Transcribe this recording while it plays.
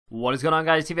What is going on,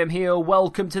 guys? TVM here.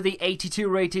 Welcome to the 82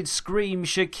 rated Scream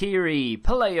Shaqiri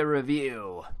player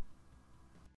review.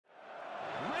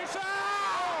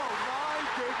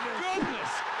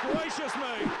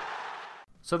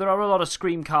 So there are a lot of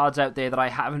Scream cards out there that I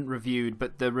haven't reviewed,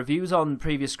 but the reviews on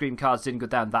previous Scream cards didn't go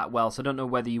down that well, so I don't know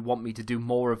whether you want me to do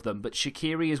more of them. But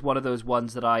Shaqiri is one of those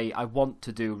ones that I want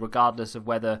to do, regardless of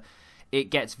whether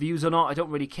it gets views or not. I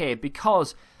don't really care,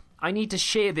 because I need to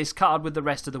share this card with the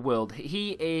rest of the world.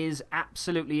 He is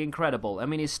absolutely incredible. I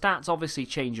mean, his stats obviously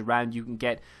change around. You can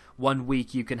get 1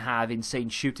 week, you can have insane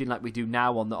shooting like we do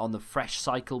now on the fresh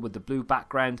cycle with the blue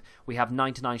background. We have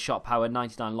 99 shot power,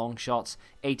 99 long shots,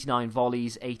 89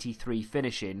 volleys, 83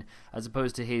 finishing, as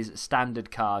opposed to his standard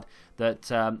card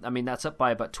that, I mean, that's up by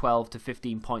about 12 to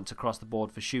 15 points across the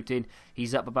board for shooting.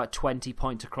 He's up about 20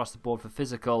 points across the board for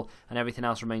physical, and everything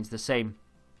else remains the same.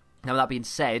 Now, that being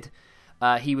said,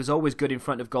 he was always good in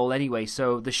front of goal anyway,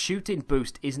 so the shooting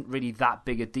boost isn't really that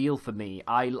big a deal for me.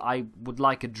 I would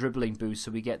like a dribbling boost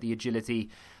so we get the agility,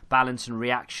 balance and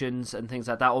reactions and things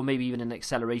like that, or maybe even an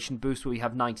acceleration boost where we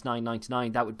have 99,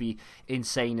 99. That would be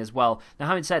insane as well. Now,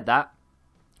 having said that,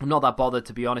 I'm not that bothered,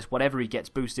 to be honest. Whatever he gets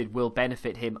boosted will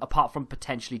benefit him, apart from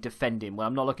potentially defending. Well,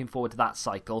 I'm not looking forward to that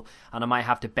cycle, and I might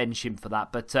have to bench him for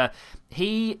that. But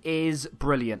he is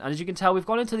brilliant. And as you can tell, we've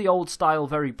gone into the old style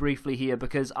very briefly here,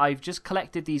 because I've just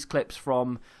collected these clips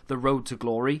from the Road to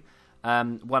Glory.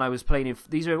 When I was playing in,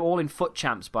 these are all in Foot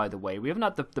Champs, by the way. We haven't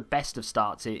had the best of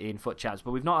starts in Foot Champs, but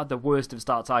we've not had the worst of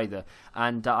starts either.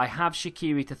 And I have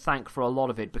Shaqiri to thank for a lot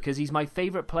of it, because he's my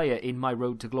favourite player in my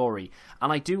Road to Glory.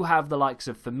 And I do have the likes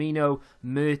of Firmino,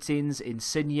 Mertens,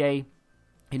 Insigne,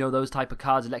 you know, those type of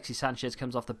cards. Alexis Sanchez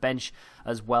comes off the bench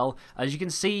as well. As you can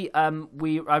see, I'm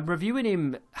reviewing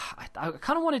him. I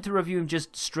kind of wanted to review him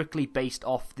just strictly based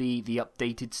off the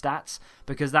updated stats,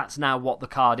 because that's now what the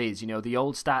card is. You know, the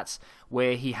old stats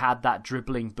where he had that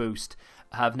dribbling boost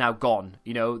have now gone.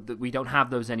 You know, we don't have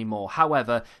those anymore.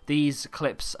 However, these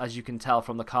clips, as you can tell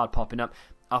from the card popping up,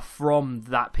 are from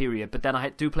that period. But then I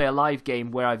do play a live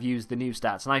game where I've used the new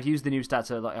stats, and I've used the new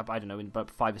stats, I don't know, in about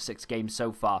 5 or 6 games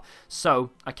so far.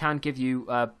 So I can give you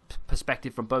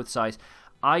perspective from both sides.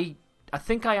 I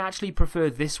think I actually prefer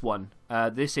this one,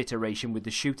 this iteration with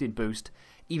the shooting boost,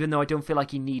 even though I don't feel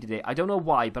like he needed it. I don't know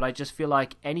why, but I just feel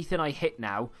like anything I hit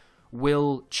now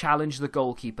will challenge the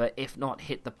goalkeeper, if not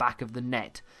hit the back of the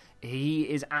net. He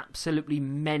is absolutely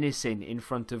menacing in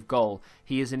front of goal.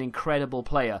 He is an incredible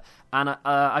player, and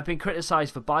I've been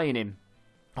criticised for buying him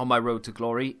on my Road to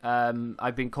Glory.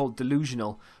 I've been called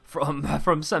delusional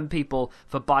from some people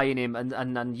for buying him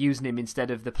and using him instead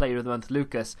of the Player of the Month,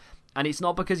 Lucas. And it's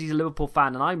not because he's a Liverpool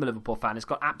fan and I'm a Liverpool fan. It's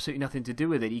got absolutely nothing to do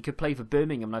with it. He could play for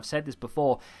Birmingham, and I've said this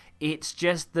before. It's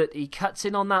just that he cuts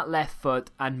in on that left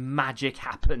foot and magic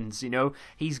happens, you know.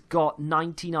 He's got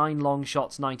 99 long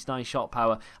shots, 99 shot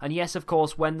power. And yes, of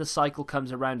course, when the cycle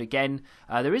comes around again,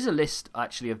 there is a list,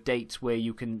 actually, of dates where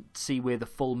you can see where the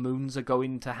full moons are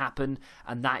going to happen.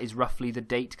 And that is roughly the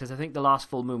date, because I think the last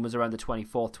full moon was around the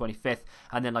 24th, 25th.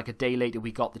 And then like a day later,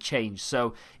 we got the change.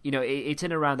 So, you know, it's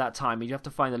in around that time. You have to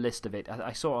find the list of it.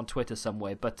 I saw it on Twitter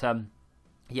somewhere, but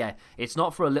yeah, it's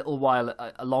not for a little while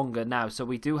longer now, so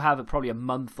we do have probably a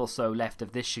month or so left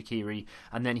of this Shaqiri,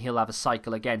 and then he'll have a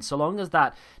cycle again. So long as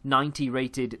that 90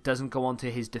 rated doesn't go on to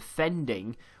his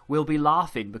defending, we'll be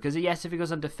laughing, because yes, if he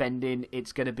goes on defending,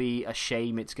 it's going to be a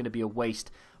shame, it's going to be a waste.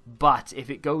 But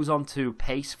if it goes on to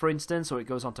pace, for instance, or it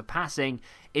goes on to passing,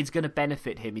 it's going to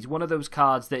benefit him. He's one of those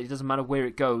cards that it doesn't matter where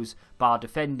it goes, bar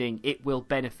defending, it will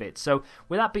benefit. So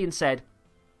with that being said,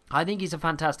 I think he's a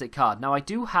fantastic card. Now, I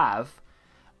do have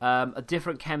a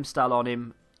different chem style on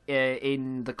him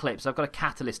in the clips. I've got a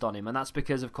catalyst on him, and that's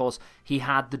because, of course, he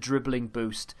had the dribbling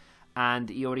boost, and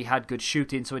he already had good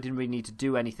shooting, so I didn't really need to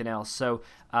do anything else. So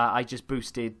I just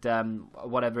boosted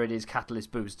whatever it is,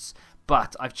 catalyst boosts.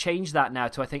 But I've changed that now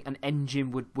to, I think, an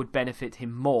engine would benefit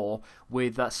him more,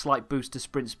 with a slight boost to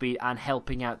sprint speed and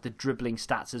helping out the dribbling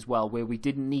stats as well, where we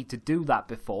didn't need to do that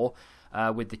before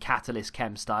with the catalyst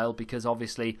chem style, because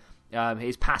obviously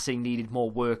his passing needed more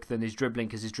work than his dribbling,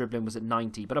 because his dribbling was at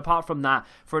 90. But apart from that,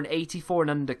 for an 84 and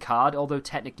under card, although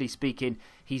technically speaking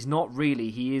he's not really,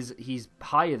 he's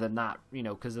higher than that, you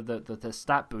know, because of the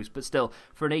stat boost, but still,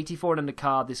 for an 84 and under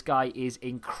card, this guy is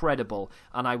incredible,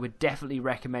 and I would definitely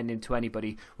recommend him to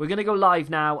anybody. We're going to go live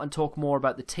now and talk more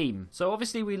about the team. So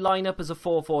obviously we line up as a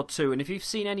 4-4-2, and if you've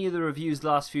seen any of the reviews the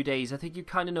last few days, I think you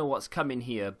kind of know what's coming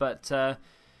here, but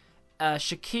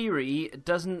Shaqiri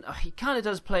doesn't. He kind of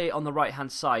does play on the right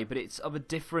hand side, but it's of a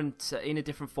different in a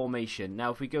different formation.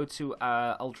 Now, if we go to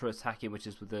ultra attacking, which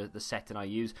is with the setting I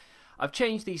use, I've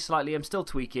changed these slightly, I'm still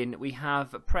tweaking. We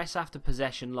have press after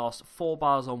possession loss, 4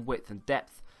 bars on width and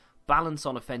depth, balance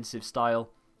on offensive style,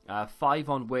 5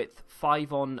 on width,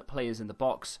 5 on players in the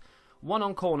box, 1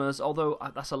 on corners, although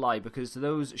that's a lie because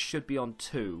those should be on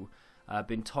 2.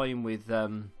 Been toying with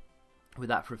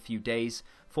that for a few days.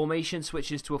 Formation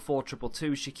switches to a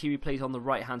 4-2-2. Shaqiri plays on the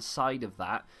right hand side of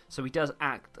that, so he does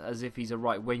act as if he's a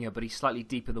right winger, but he's slightly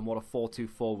deeper than what a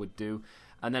 4-2-4 would do.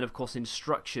 And then, of course,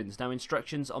 instructions. Now,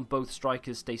 instructions on both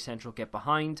strikers: stay central, get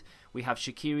behind. We have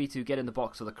Shaqiri to get in the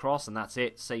box for the cross, and that's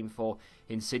it. Same for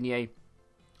Insigne.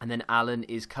 And then Alan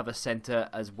is cover centre,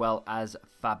 as well as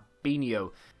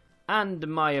Fabinho. And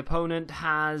my opponent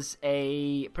has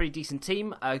a pretty decent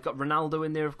team. Got Ronaldo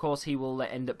in there, of course. He will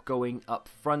end up going up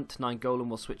front. Nainggolan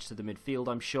will switch to the midfield,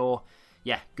 I'm sure.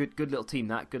 Yeah, good little team,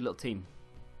 that. Good little team.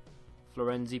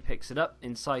 Florenzi picks it up.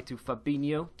 Inside to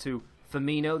Fabinho, to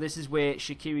Firmino. This is where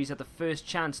Shaqiri's had the first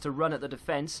chance to run at the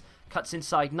defence. Cuts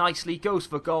inside nicely, goes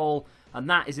for goal, and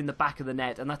that is in the back of the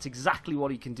net, and that's exactly what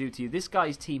he can do to you. This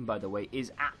guy's team, by the way,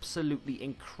 is absolutely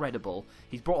incredible.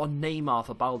 He's brought on Neymar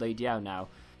for Balde Diao now.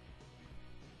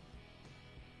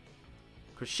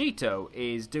 Crescito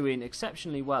is doing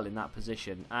exceptionally well in that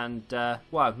position, and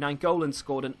wow, Nainggolan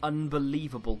scored an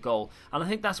unbelievable goal, and I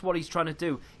think that's what he's trying to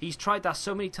do. He's tried that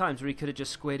so many times where he could have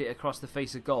just squared it across the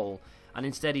face of goal, and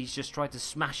instead he's just tried to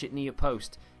smash it near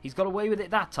post. He's got away with it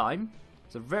that time.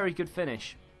 It's a very good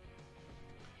finish.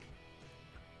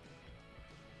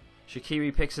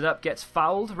 Shaqiri picks it up, gets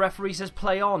fouled. Referee says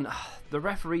play on. The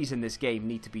referees in this game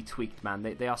need to be tweaked, man.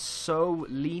 They are so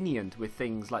lenient with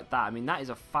things like that. I mean, that is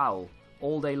a foul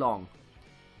all day long.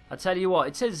 I tell you what,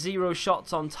 it says 0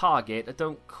 shots on target. I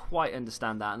don't quite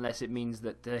understand that unless it means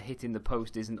that hitting the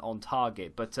post isn't on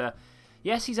target. But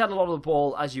yes, he's had a lot of the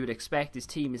ball, as you would expect. His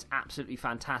team is absolutely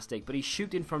fantastic, but he's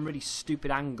shooting from really stupid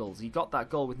angles. He got that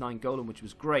goal with Nainggolan, which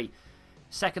was great.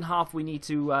 Second half, we need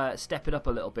to step it up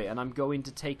a little bit, and I'm going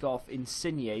to take off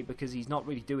Insigne because he's not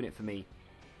really doing it for me.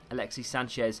 Alexis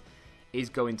Sanchez is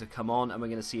going to come on, and we're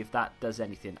going to see if that does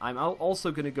anything. I'm also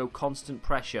going to go constant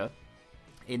pressure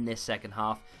in this second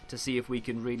half to see if we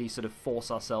can really sort of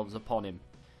force ourselves upon him.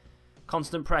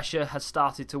 Constant pressure has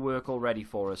started to work already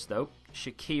for us, though.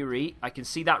 Shaqiri, I can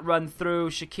see that run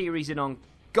through. Shaqiri's in on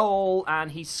goal,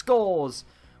 and he scores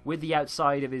with the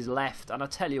outside of his left. And I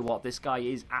tell you what, this guy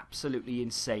is absolutely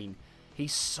insane.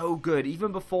 He's so good.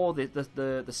 Even before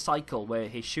the cycle where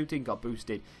his shooting got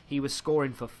boosted, he was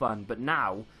scoring for fun. But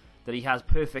now that he has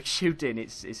perfect shooting,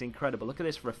 it's incredible. Look at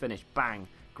this for a finish. Bang.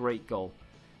 Great goal.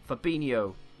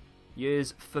 Fabinho.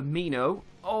 Here's Firmino.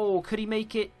 Oh, could he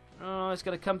make it? Oh, it's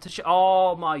going to come to...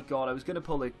 Oh, my God. I was going to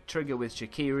pull the trigger with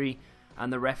Shaqiri,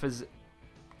 and the ref has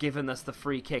given us the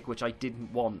free kick, which I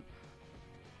didn't want.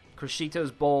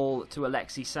 Crescito's ball to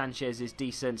Alexis Sanchez is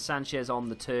decent. Sanchez on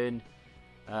the turn.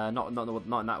 Not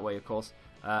in that way, of course.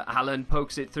 Alan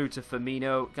pokes it through to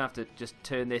Firmino. Going to have to just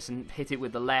turn this and hit it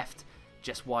with the left.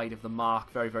 Just wide of the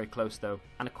mark. Very, very close, though.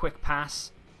 And a quick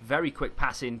pass. Very quick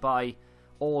pass in by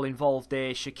all involved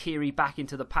there. Shaqiri back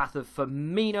into the path of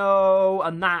Firmino.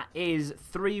 And that is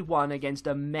 3-1 against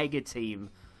a mega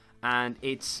team. And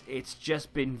it's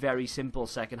just been very simple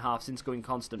second half since going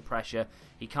constant pressure.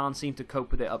 He can't seem to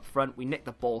cope with it up front. We nick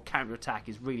the ball. Counter-attack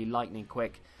is really lightning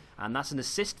quick. And that's an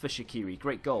assist for Shaqiri.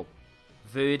 Great goal.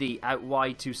 Verdi out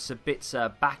wide to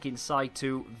Sabitzer. Back inside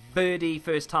to Verdi.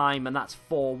 First time. And that's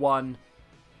 4-1.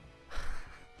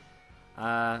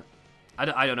 I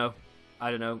don't know.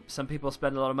 I don't know. Some people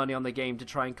spend a lot of money on the game to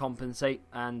try and compensate.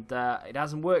 And it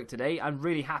hasn't worked today. I'm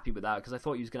really happy with that because I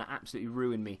thought he was going to absolutely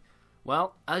ruin me.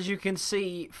 Well, as you can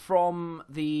see from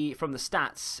the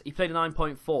stats, he played a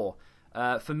 9.4.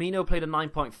 Firmino played a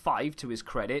 9.5 to his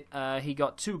credit. He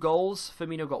got 2 goals.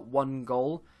 Firmino got 1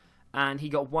 goal. And he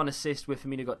got 1 assist where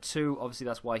Firmino got 2. Obviously,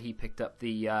 that's why he picked up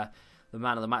the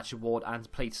Man of the Match award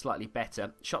and played slightly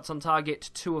better. Shots on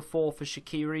target, 2 of 4 for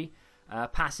Shaqiri.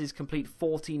 Passes complete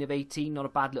 14 of 18. Not a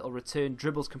bad little return.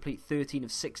 Dribbles complete 13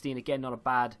 of 16. Again, not a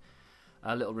bad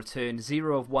little return.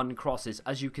 0 of 1 crosses.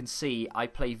 As you can see, I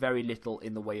play very little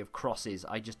in the way of crosses.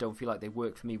 I just don't feel like they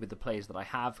work for me with the players that I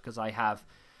have because I have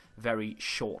very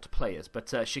short players. But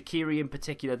Shaqiri in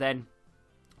particular then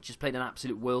just played an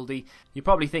absolute worldie. You're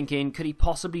probably thinking, could he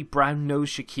possibly brown nose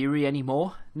Shaqiri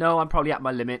anymore? No, I'm probably at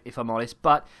my limit if I'm honest.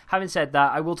 But having said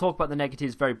that, I will talk about the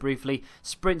negatives very briefly.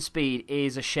 Sprint speed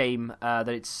is a shame that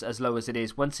it's as low as it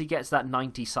is. Once he gets that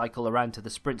 90 cycle around to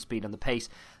the sprint speed and the pace,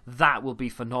 that will be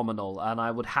phenomenal. And I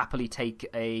would happily take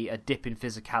a dip in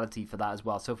physicality for that as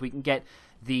well. So if we can get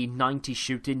the 90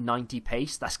 shooting, 90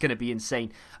 pace, that's going to be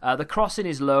insane. The crossing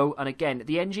is low, and again,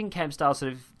 the engine chem style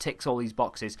sort of ticks all these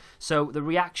boxes. So the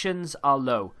reactions are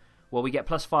low. well, we get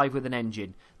 +5 with an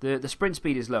engine. The sprint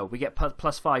speed is low, we get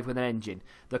 +5 with an engine.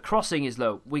 The crossing is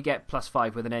low, we get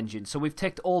 +5 with an engine. So we've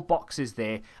ticked all boxes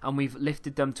there, and we've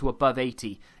lifted them to above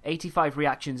 80. 85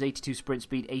 reactions, 82 sprint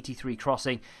speed, 83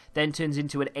 crossing, then turns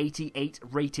into an 88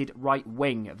 rated right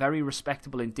wing. Very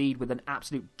respectable indeed, with an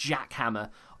absolute jackhammer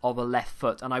of a left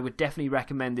foot, and I would definitely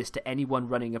recommend this to anyone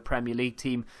running a Premier League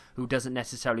team who doesn't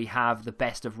necessarily have the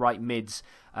best of right mids.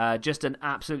 Just an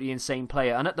absolutely insane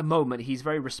player, and at the moment he's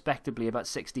very respectably about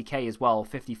 60k as well,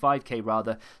 55k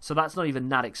rather, so that's not even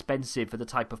that expensive for the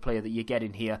type of player that you get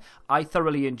in here. I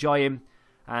thoroughly enjoy him,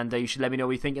 and you should let me know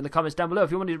what you think in the comments down below. If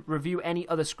you want to review any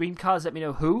other Scream cards, let me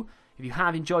know who. If you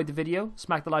have enjoyed the video,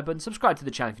 smack the like button, subscribe to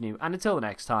the channel if you're new, and until the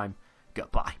next time,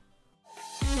 goodbye.